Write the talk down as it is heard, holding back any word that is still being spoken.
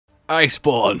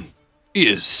Iceborne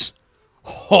is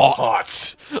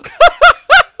hot.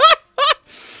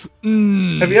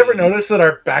 Have you ever noticed that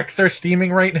our backs are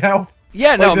steaming right now?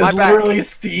 Yeah, no, like, my back. Literally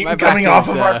steam coming off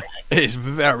of our back. It's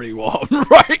very warm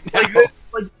right now.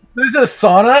 Like, there's a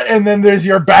sauna, and then there's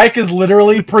your back is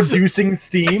literally producing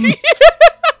steam.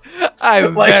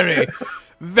 I'm very,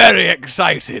 very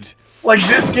excited. Like,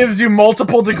 this gives you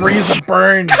multiple degrees of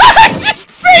burn. I just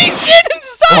phased in and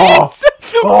science!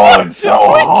 Oh, it's so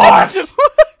hot!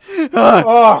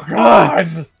 Oh,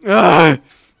 God!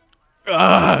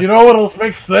 You know what'll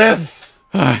fix this?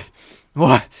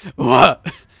 What?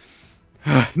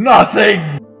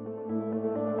 Nothing!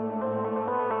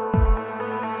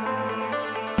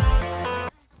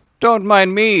 Don't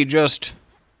mind me just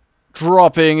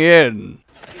dropping in.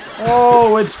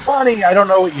 Oh, it's funny. I don't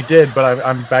know what you did, but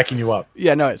I'm backing you up.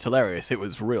 Yeah, no, it's hilarious. It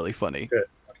was really funny. Good.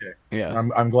 Okay. Yeah.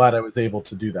 I'm glad I was able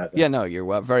to do that then. Yeah, no,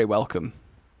 you're very welcome.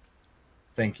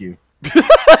 Thank you.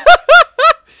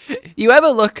 You ever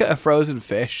look at a frozen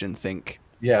fish and think...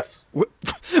 Yes.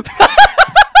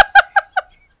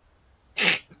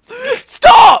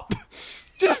 Stop!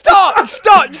 Just stop!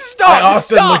 Stop! I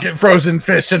often look at frozen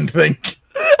fish and think...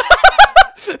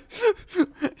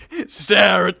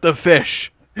 Stare at the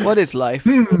fish. What is life?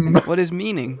 What is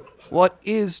meaning? What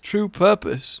is true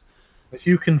purpose? If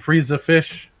you can freeze a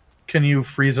fish, can you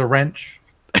freeze a wrench?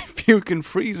 If you can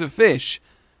freeze a fish,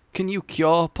 can you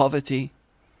cure poverty?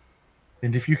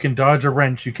 And if you can dodge a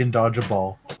wrench, you can dodge a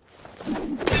ball.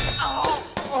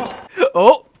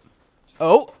 Oh!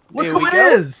 Oh! Look who it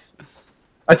is!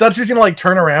 I thought she was gonna like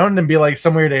turn around and be like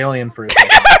some weird alien for a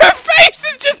second. Her face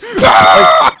is just...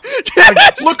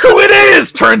 Like, look who it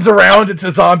is! Turns around, it's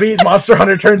a zombie. Monster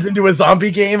Hunter turns into a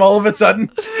zombie game all of a sudden.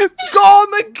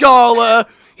 Gormagala,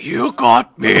 you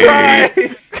got me!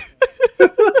 Surprise!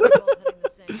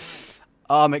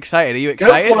 Oh, I'm excited. Are you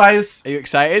excited? Flies. Are you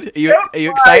excited? Are you Scout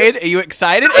excited? flies. Are you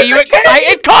excited? Are you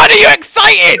excited? Con, are you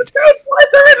excited? The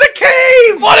flies are in the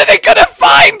cave! What are they gonna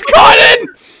find, Conan?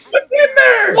 What's in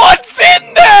there? What's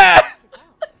in there?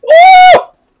 Oh!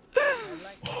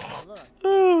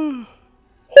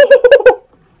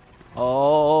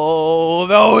 Oh,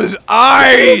 those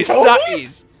eyes! Toby? That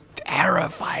is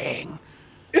terrifying.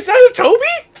 Is that a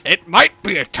Toby? It might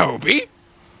be a Toby.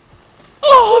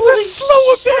 Oh, the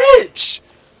slow approach!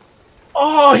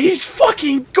 Oh, he's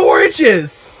fucking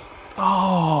gorgeous!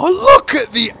 Oh, look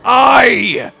at the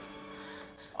eye!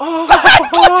 Oh, I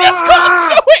just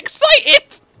got so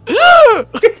excited!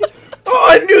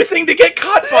 Oh, a new thing to get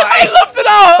caught by! I love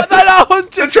that our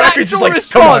hunter's tracker's just natural like,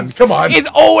 response come on. is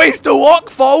always to walk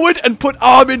forward and put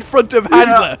arm in front of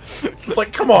handler. It's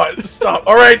like, come on, stop.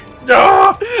 All right.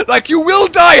 Ah! Like, you will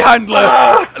die, handler.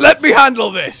 Ah! Let me handle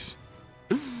this.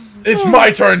 It's my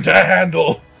turn to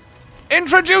handle.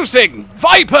 Introducing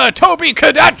Viper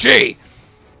tobi-kadachi.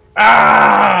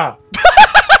 Ah!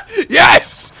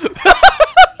 Yes.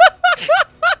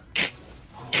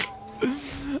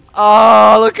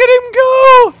 Oh, look at him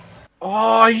go!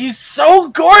 Oh, he's so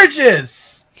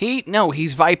gorgeous! He's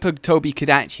Viper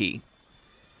tobi-kadachi.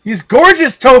 He's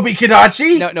gorgeous,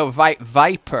 tobi-kadachi! No,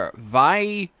 Viper.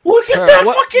 Look at that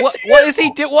fucking what is he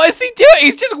doing? What is he doing?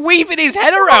 He's just weaving his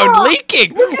head around,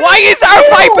 leaking! Why is our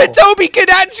Viper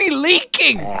tobi-kadachi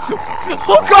leaking?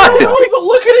 Oh god! Oh, but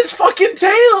look at his fucking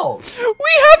tail!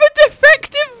 We have a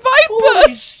defective Viper!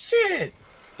 Holy shit!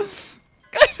 I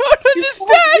don't He's so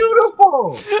understand!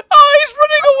 beautiful! Oh, he's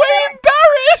running away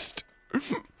embarrassed!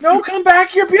 No, come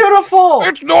back, you're beautiful!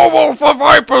 It's normal for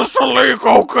Vipers to leak,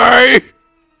 okay?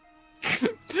 He's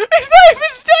not even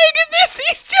staying in this,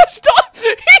 he's just on...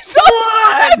 He's on...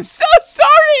 I'm so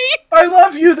sorry! I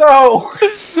love you, though!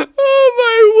 Oh,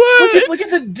 my word! Look at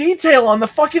the detail on the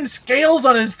fucking scales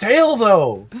on his tail,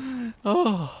 though!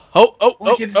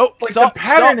 Like stop, the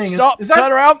patterning stop, is that...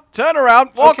 turn around,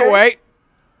 walk away.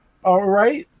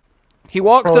 Alright. He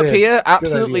walked up Brilliant. here, Good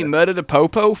absolutely idea. murdered a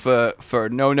popo for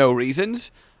no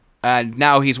reasons, and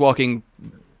now he's walking...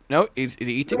 No, is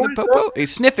he eating the popo?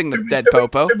 He's sniffing the dead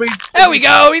popo. There we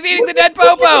go, he's eating the dead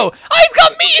popo! Oh, he's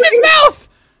got meat in his mouth!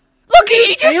 Look,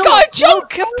 he just got a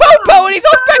chunk of popo and he's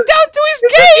off back down to his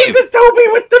cave! It's a Toby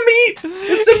with the meat!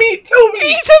 It's a meat Toby!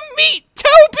 He's a meat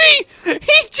Toby!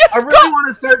 He just I really want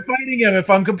to start fighting him, if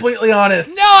I'm completely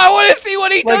honest. No, I want to see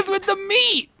what he does with the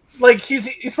meat! Like,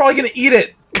 he's probably gonna eat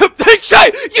it.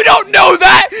 You don't know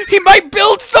that! He might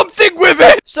build something with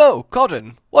it! So,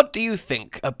 Codden, what do you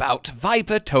think about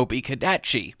Viper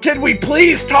tobi-kadachi? Can we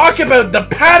please talk about the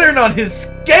pattern on his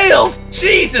scales?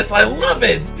 Jesus, I love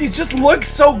it! He just looks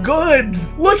so good!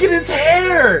 Look at his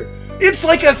hair! It's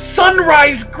like a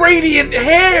sunrise gradient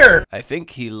hair! I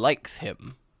think he likes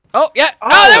him. Oh, yeah. Oh,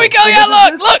 Oh, there we go. so Yeah,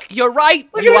 this is look. You're right.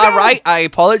 You are right. I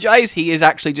apologize. He is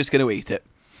actually just going to eat it.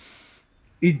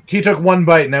 He took one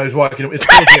bite, now he's walking. It's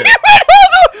still here.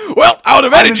 Well, out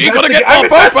of energy. Gonna get more I'm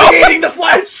investigating the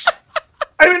flesh.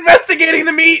 I'm investigating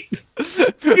the meat.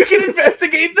 You can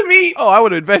investigate the meat. Oh, I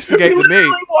want to investigate the meat.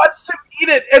 Literally wants to eat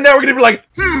it, and now we're gonna be like,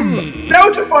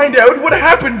 now to find out what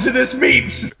happened to this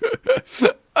meat.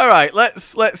 All right,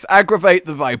 let's aggravate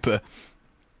the viper.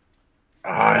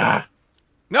 Ah.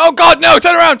 No, God, no!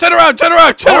 Turn around! Turn around! Turn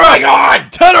around! Turn around! Oh my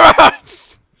God! Turn around!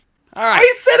 All right.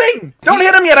 He's sitting. Don't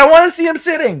hit him yet. I want to see him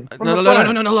sitting. No!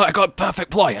 Look, I got a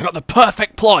perfect ploy. I got the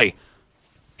perfect ploy.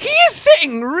 He is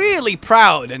sitting really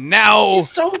proud, and now... He's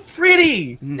so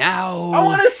pretty. Now... I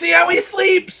want to see how he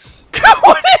sleeps. I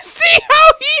want to see how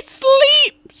he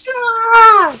sleeps.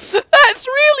 Ah, That's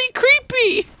really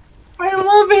creepy. I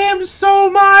love him so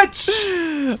much.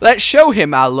 Let's show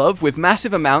him our love with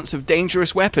massive amounts of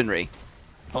dangerous weaponry.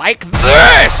 Like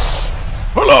this!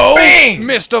 Hello, Bing!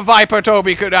 Mr. Viper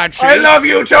tobi-kadachi. I love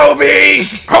you, Toby.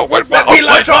 Oh, Let me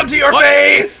latch onto your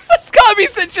face. That's gotta be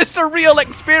such a surreal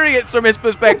experience from his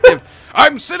perspective.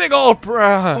 I'm sitting all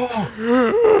proud.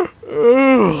 I'm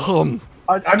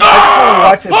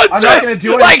not going to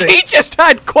do anything. Like, he just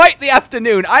had quite the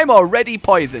afternoon. I'm already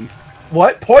poisoned.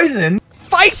 What? Poison?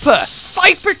 Viper!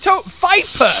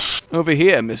 Viper! Over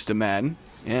here, Mr. Man.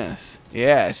 Yes.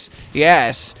 Yes.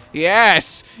 Yes.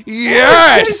 Yes.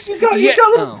 Yes! He's got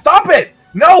little... Stop it!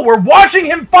 No, we're watching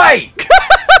him fight!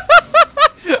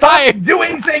 Stop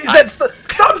doing things that...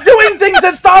 Stop doing things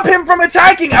that stop him from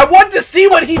attacking! I want to see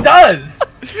what he does!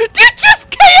 You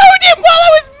just KO'd him while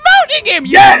I was mounting him,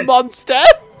 you monster!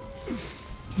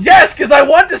 Yes, because I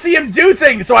want to see him do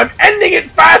things, so I'm ending it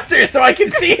faster so I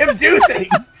can see him do things!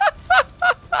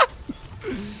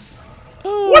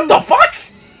 What the fuck?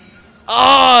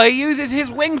 Oh, he uses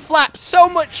his wing flaps so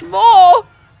much more!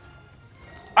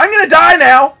 I'm gonna die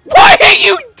now! Why are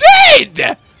you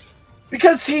dead?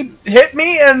 Because he hit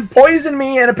me and poisoned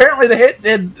me, and apparently the hit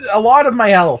did a lot of my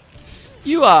health.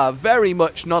 You are very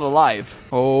much not alive.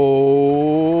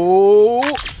 Oh.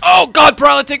 Oh, God,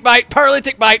 paralytic bite,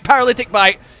 paralytic bite, paralytic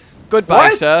bite. Goodbye,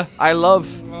 What? sir. I love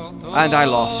and I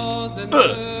lost.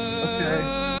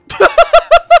 Okay.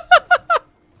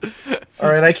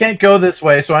 Alright, I can't go this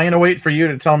way, so I'm gonna wait for you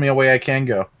to tell me a way I can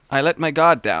go. I let my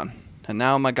guard down, and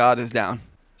now my guard is down.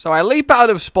 So I leap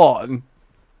out of spawn,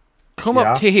 come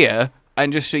up to here,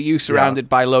 and just see you surrounded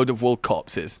by a load of wool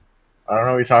corpses. I don't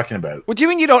know what you're talking about. What do you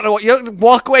mean you don't know what? You don't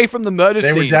walk away from the murder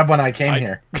scene. They were dead when I came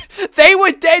here. They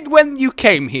were dead when you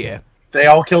came here. They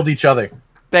all killed each other.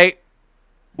 They...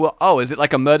 Well, oh, is it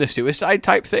like a murder-suicide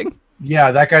type thing?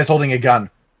 Yeah, that guy's holding a gun.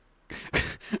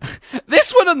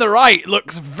 This one on the right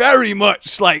looks very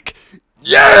much like,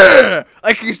 yeah!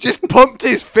 Like he's just pumped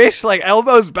his fist, like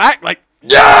elbows back, like,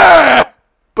 yeah!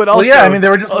 But also, well, yeah, I mean, they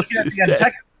were just looking at the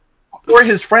Anteka before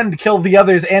his friend killed the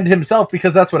others and himself,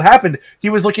 because that's what happened. He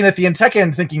was looking at the Anteka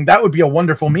and thinking that would be a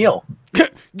wonderful meal.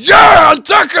 Yeah,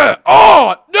 Anteka!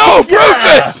 Oh, no,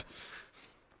 Brutus!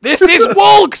 This is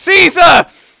Wulg Caesar!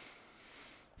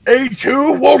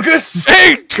 A2 Wulgus!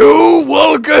 A2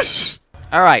 Wulgus!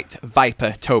 Alright,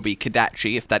 Viper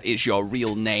tobi-kadachi, if that is your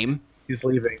real name. He's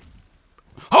leaving.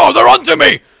 Oh, they're onto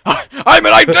me! I'm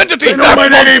an identity They know my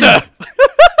theft monster!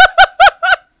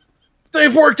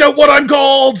 They've worked out what I'm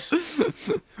called!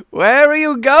 Where are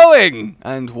you going?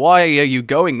 And why are you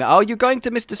going there? Oh, you're going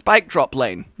to Mr. Spike Drop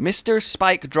Lane. Mr.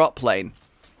 Spike Drop Lane.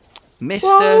 Mr.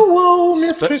 Whoa,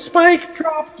 Mr. Spike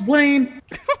Drop Lane.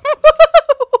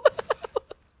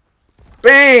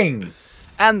 Bang!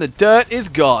 And the dirt is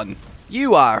gone.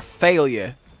 You are a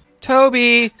failure.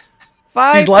 Toby!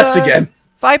 Viper! He's left again.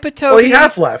 Viper Toby. Well, he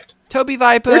half left. Toby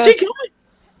Viper. Where's he going?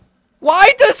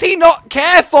 Why does he not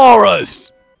care for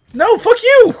us? No, fuck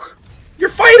you! You're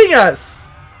fighting us!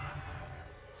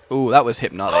 Ooh, that was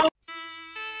hypnotic.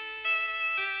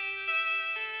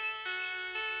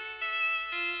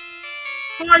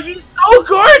 Oh, he's so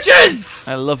gorgeous!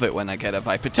 I love it when I get a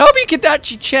Viper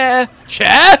tobi-kadachi chair.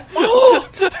 Chair? Oh.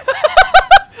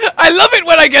 I love it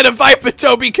when I get a Viper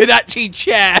tobi-kadachi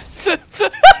chair.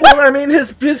 Well, I mean,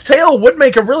 his tail would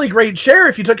make a really great chair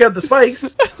if you took out the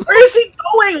spikes. Where is he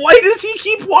going? Why does he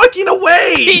keep walking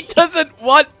away? He doesn't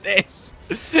want this.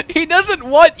 He doesn't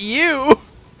want you.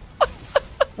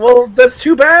 Well, that's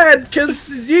too bad, because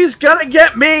he's gonna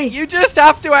get me. You just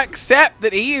have to accept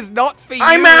that he is not for you.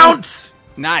 I mount.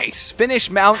 Nice. Finish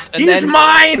mount and He's then...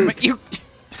 mine.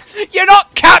 You're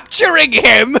not capturing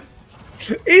him.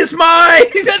 He's mine.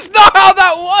 That's not how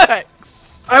that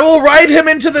works. I will ride him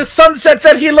into the sunset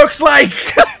that he looks like.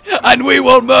 And we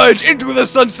will merge into the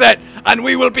sunset, and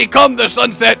we will become the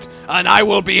sunset, and I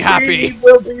will be happy.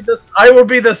 I will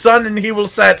be the sun, and he will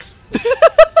set.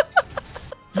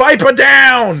 Viper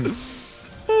down!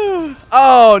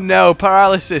 Oh no,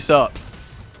 paralysis up.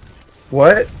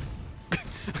 What?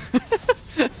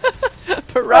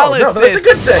 Paralysis. Oh, no, that's a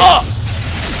good thing. Up.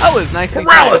 That was nicely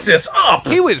Paralysis up.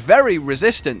 He was very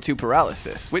resistant to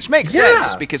paralysis, which makes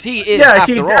sense because he is he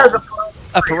after has all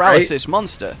a paralysis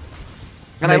monster.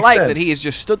 And I like that he has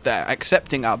just stood there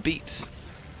accepting our beats.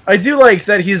 I do like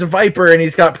that he's a viper and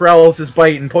he's got paralysis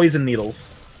bite and poison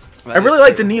needles. I really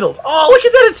like the needles. Oh, look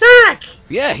at that attack!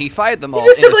 Yeah, he fired them all. He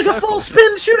just did like a full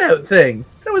spin shootout thing.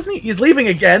 That was neat. He's leaving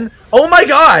again. Oh my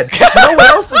god! You know what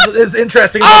else is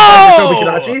interesting about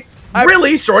tobi-kadachi?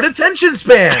 Really short attention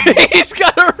span. He's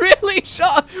got a really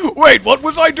short. Wait, what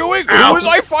was I doing? Ow. Who was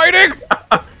I fighting?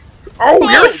 Oh,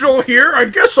 you're still here? I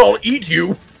guess I'll eat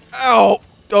you. Ow!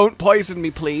 Don't poison me,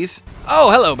 please.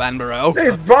 Oh, hello, Banbaro.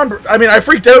 Hey, I mean, I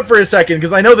freaked out for a second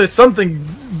because I know there's something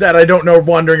that I don't know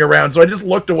wandering around, so I just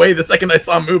looked away the second I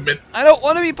saw movement. I don't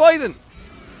want to be poisoned.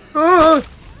 Oh!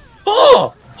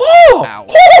 Ow. Ow.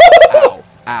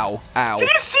 Ow. Ow. Did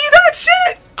you see that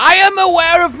shit? I am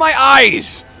aware of my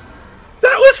eyes.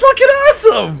 That was fucking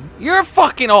awesome. You're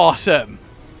fucking awesome.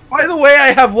 By the way,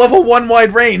 I have level 1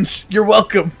 wide range. You're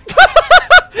welcome.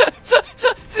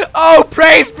 Oh,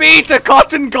 praise be to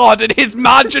Cotton God and his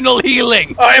marginal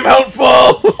healing. I'm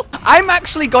helpful. I'm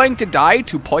actually going to die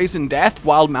to poison death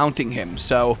while mounting him,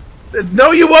 so...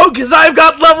 No, you won't, because I've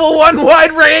got level 1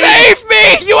 wide range. Save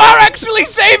me! You are actually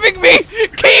saving me!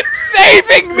 Keep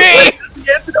saving me! Does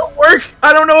the antidote work?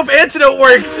 I don't know if antidote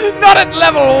works. Not at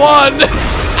level 1.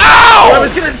 Ow!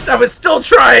 I was still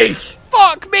trying.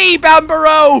 Fuck me,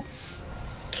 Bambaro!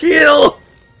 Kill!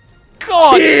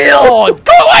 God, Kill! Lord!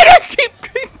 Go away! I keep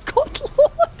God,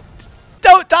 Lord!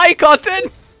 Don't die, Cotton!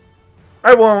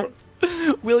 I won't.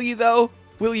 Will you, though?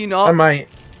 Will you not? I might.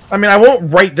 I mean, I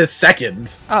won't right this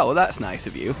second. Oh, well, that's nice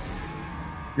of you.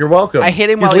 You're welcome. I hit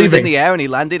him while he was in the air, and he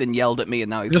landed and yelled at me, and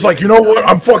now he's just like, you know what?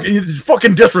 I'm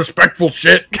fucking disrespectful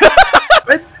shit.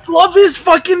 I love his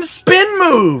fucking spin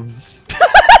moves.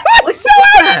 Like, so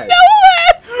out of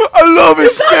nowhere! I love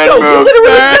his spin moves, you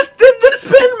literally just did the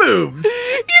spin moves.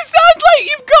 You sound like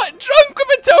you've got drunk with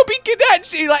a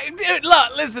tobi-kadachi. Like, dude,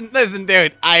 look, listen,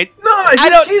 dude.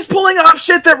 He's pulling off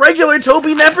shit that regular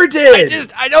Toby never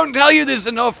did. I don't tell you this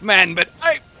enough, man, but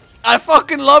I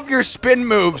fucking love your spin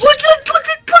moves. Look at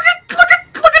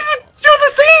do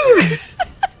the things.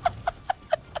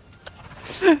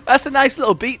 That's a nice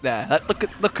little beat there. Look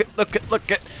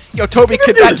at your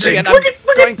tobi-kadachi, and I'm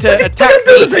going to attack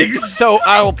you, so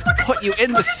I'll put you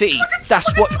in the sea.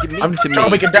 That's what you mean to me. I'm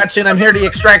tobi-kadachi, and I'm here to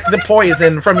extract the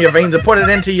poison from your veins and put it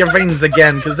into your veins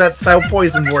again, because that's how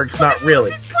poison works, not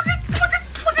really.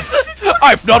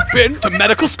 I've not been to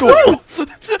medical school.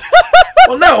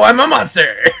 Well, no, I'm a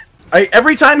monster.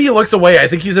 Every time he looks away, I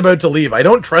think he's about to leave. I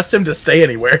don't trust him to stay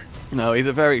anywhere. No, he's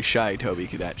a very shy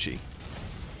tobi-kadachi.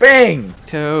 Bang!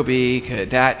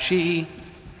 Tobi-kadachi,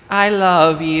 I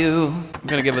love you. I'm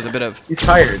gonna give us a bit of... He's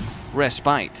tired.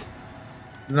 Respite.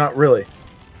 Not really.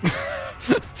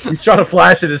 He shot a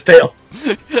flash at his tail.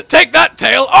 Take that,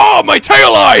 tail! Oh, my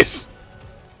tail eyes!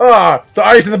 Ah, the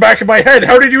eyes in the back of my head.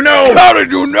 How did you know? How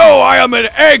did you know I am an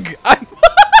egg?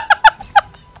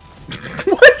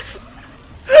 What?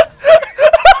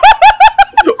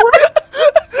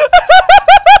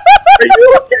 Are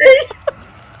you okay?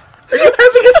 Are you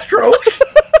having a stroke?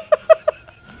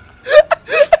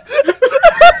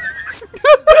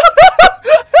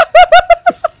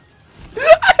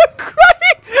 I'm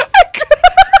crying!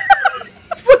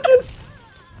 Fucking...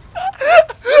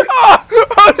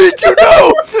 How did you know?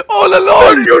 All along!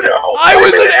 How did you know? I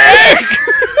was an egg!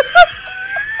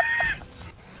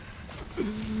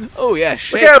 Oh yeah,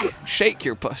 shake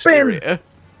your posterior. Spins.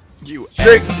 You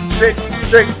shake,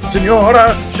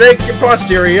 senora, shake your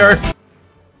posterior.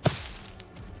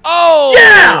 Oh!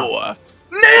 Yeah!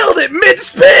 Nailed it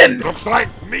mid-spin! Looks like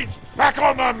meat's back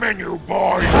on the menu,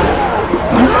 boys!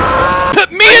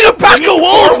 Me and a pack of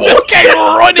wolves just came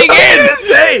running in! I was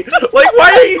gonna say, like,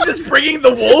 why are you just bringing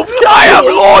the wolf? I am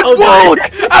Lord Wolf,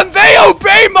 and they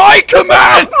obey my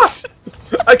commands!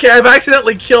 Okay, I've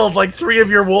accidentally killed, like, 3 of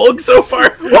your wolves so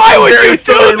far. Why would you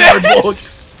do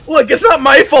this? Look, it's not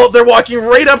my fault they're walking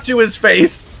right up to his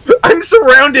face. I'm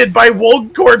surrounded by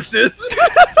wolf corpses.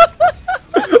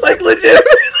 Like, legitimately,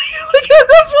 look at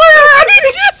the flare!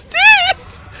 You just did!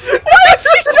 Why have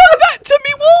you done that to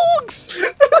me, wolves?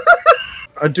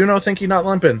 I do not think he's not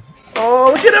limping.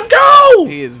 Oh, look at him go!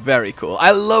 He is very cool.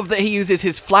 I love that he uses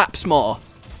his flaps more.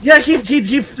 Yeah,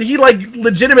 he like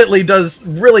legitimately does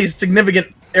really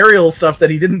significant aerial stuff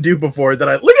that he didn't do before. Look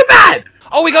at that!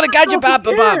 Oh, we got a gadget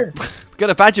baba bam. We got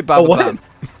a badger baba bam.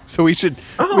 So we should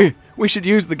we should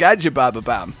use the gadget baba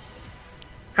bam.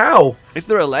 How? Is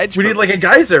there a ledge? We need like a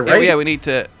geyser, right? Yeah, we need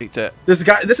to. This is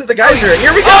the geyser.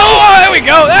 Here we go. Oh, there we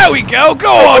go. There we go.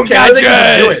 Go on,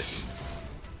 gadgets.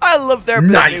 I love their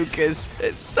bazookas.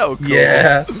 It's so cool.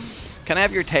 Yeah. Can I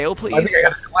have your tail, please? I think I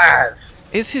got his class.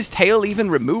 Is his tail even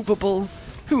removable?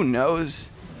 Who knows?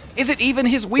 Is it even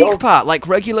his weak part, like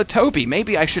regular Toby?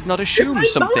 Maybe I should not assume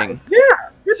something. Not. Yeah,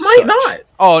 it might not.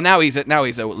 Oh, now he's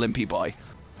a limpy boy.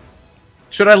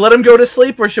 Should I let him go to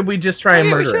sleep, or should we just try and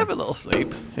murder him? We should have a little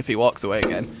sleep if he walks away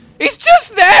again. He's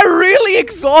just there, really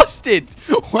exhausted,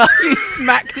 while you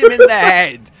smacked him in the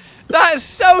head. That is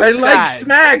so sad. I like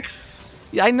smacks.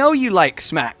 Yeah, I know you like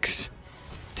smacks.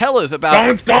 Tell us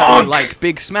about how you like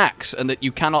big smacks and that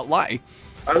you cannot lie.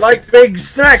 I like big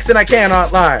snacks and I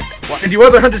cannot lie. And you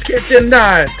other hunters can't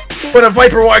deny. When a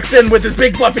viper walks in with his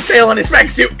big fluffy tail and he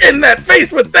smacks you in that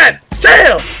face with that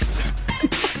tail.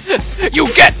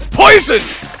 You get poisoned!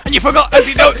 And you forgot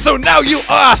antidote, so now you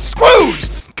are screwed!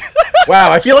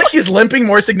 Wow, I feel like he's limping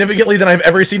more significantly than I've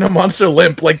ever seen a monster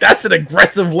limp. Like, that's an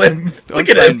aggressive limp. Look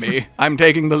at him. Me. I'm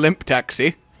taking the limp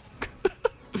taxi.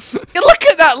 Look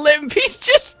at that limp, he's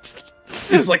just...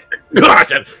 He's like... Oh,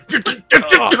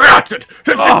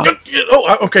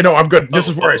 okay, no, I'm good. This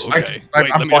is worse. Okay. Wait,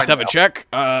 let me just have a check.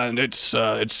 And it's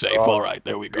safe. Alright,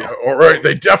 there we go. Yeah, alright,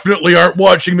 they definitely aren't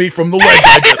watching me from the leg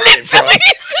I just came from.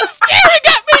 He's just staring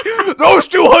at me! Those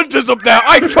two hunters up there,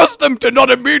 I trust them to not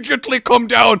immediately come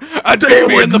down and hit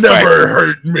me in the face. They would never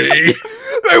hurt me.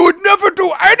 They would never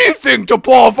do anything to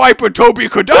poor Viper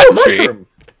tobi-kadachi.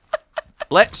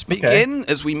 Let's begin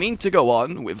as we mean to go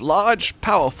on with large,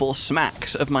 powerful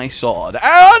smacks of my sword.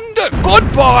 And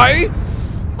goodbye!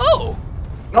 Oh.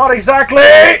 Not exactly!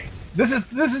 This is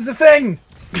the thing!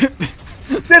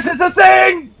 This is the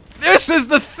thing! This is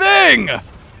the thing!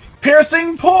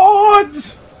 Piercing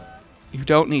pods! You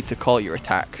don't need to call your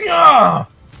attacks. Yeah!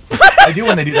 I do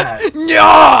when they do that.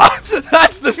 Yeah!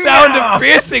 That's the sound of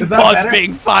piercing pods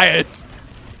being fired.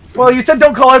 Well, you said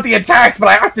don't call out the attacks, but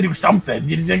I have to do something.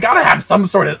 You gotta have some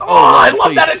sort of... Oh, I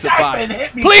love that attack that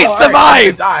hit me. Please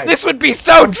survive! This would be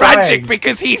so tragic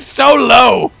because he's so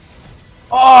low.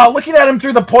 Oh, looking at him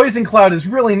through the poison cloud is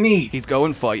really neat. He's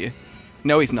going for you.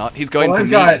 No, he's not. He's going for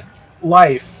me. I've got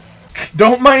life.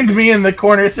 Don't mind me in the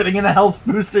corner sitting in a health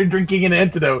booster drinking an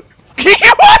antidote.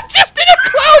 What? Just in a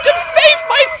cloud and save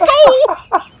my soul!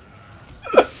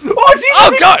 Oh, Jesus!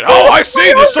 Oh, God! Oh, I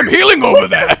see! There's some healing over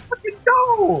there!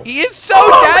 No. He is so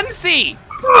dancy!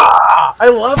 I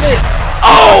love it!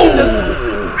 Oh!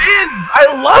 Spins! I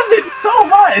love it so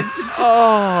much!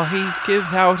 Oh, he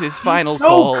gives out his final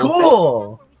call. So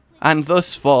cool! And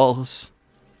thus falls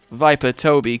Viper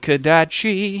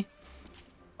tobi-kadachi.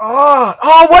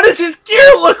 Oh, what does his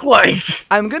gear look like?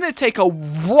 I'm gonna take a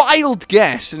wild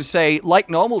guess and say, like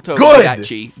normal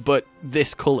tobi-kadachi, but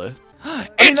this color.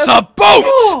 It's a boat!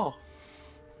 Oh.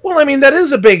 Well, I mean, that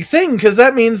is a big thing, because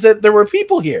that means that there were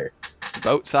people here.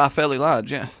 Boats are fairly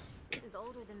large, yes.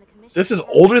 This is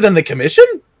older than the commission?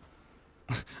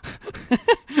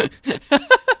 I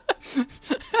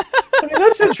mean,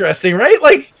 that's interesting, right?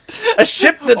 Like, a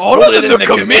ship that's older than the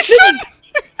commission?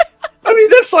 I mean,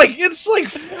 it's like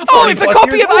oh, it's a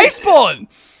copy of Iceborne!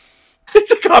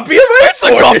 It's a copy of Iceborne! It's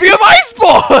a copy of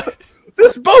Iceborne!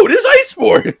 This boat is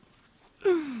Iceborne!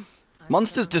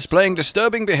 Monsters displaying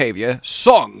disturbing behavior.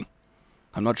 Song.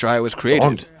 I'm not sure how it was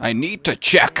created. I need to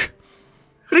check.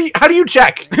 How do you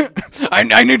check?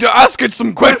 I need to ask it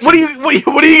some questions. What are you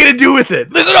gonna do with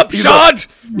it? Listen up, Shard!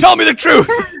 Tell me the truth!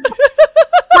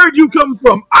 Where'd you come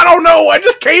from? I don't know, I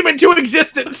just came into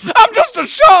existence! I'm just a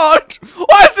Shard!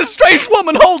 Why is this strange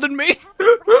woman holding me?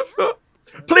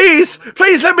 Please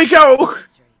let me go!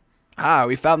 Ah,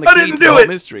 we found the key to the whole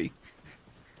mystery.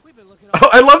 Oh,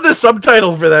 I love the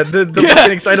subtitle for that. The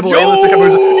fucking excitable analyst.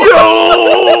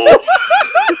 Yo!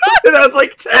 It had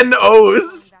like 10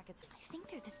 O's.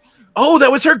 Oh,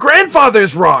 that was her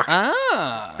grandfather's rock.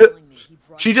 Ah.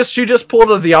 She just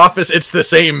pulled out of The Office. It's the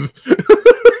same.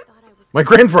 My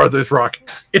grandfather's rock.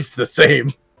 It's the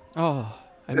same. Oh.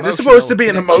 Is this supposed to be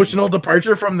an emotional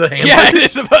departure from the handler? Yeah, it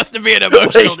is supposed to be an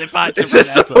emotional departure. Is this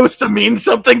supposed to mean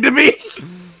something to me?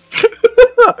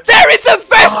 There is a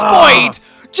Vespoid!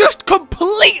 Just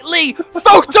completely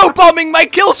photobombing my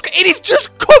kill screen. It is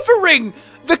just covering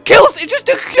the kills. It's just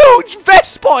a huge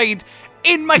Vespoid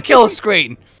in my kill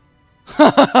screen.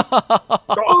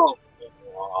 Oh,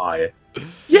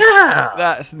 yeah.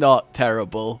 That's not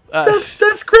terrible.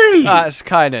 That's great. That's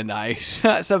kind of nice.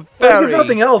 That's a very... If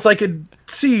nothing else, I could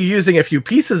see you using a few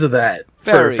pieces of that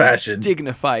for fashion.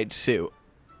 Dignified suit.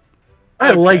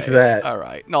 I like that. All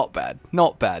right, not bad,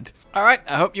 not bad. All right,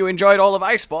 I hope you enjoyed all of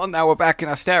Iceborne. Now we're back in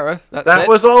Astera. That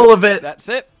was all of it. That's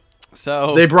it.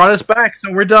 So they brought us back,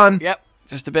 so we're done. Yep,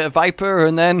 just a bit of Viper,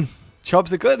 and then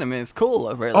jobs are good. I mean, it's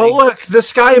cool, really. Oh look, the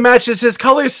sky matches his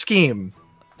color scheme.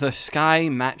 The sky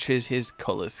matches his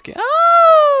color scheme.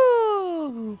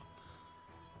 Oh,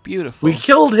 beautiful. We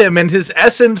killed him, and his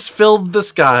essence filled the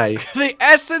sky. The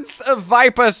essence of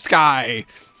Viper Sky.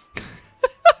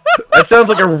 That sounds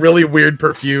like a really weird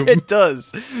perfume. It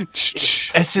does.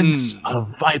 Essence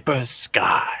of Viper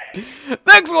Sky.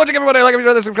 Thanks for watching, everybody. Like, if you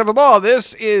enjoyed this, subscribe for more.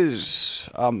 This is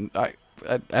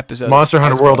episode Monster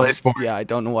Hunter World Iceborne. Yeah, I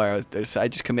don't know why I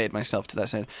just committed myself to that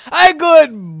saying.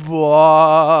 Goodbye.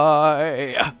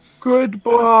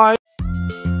 Goodbye.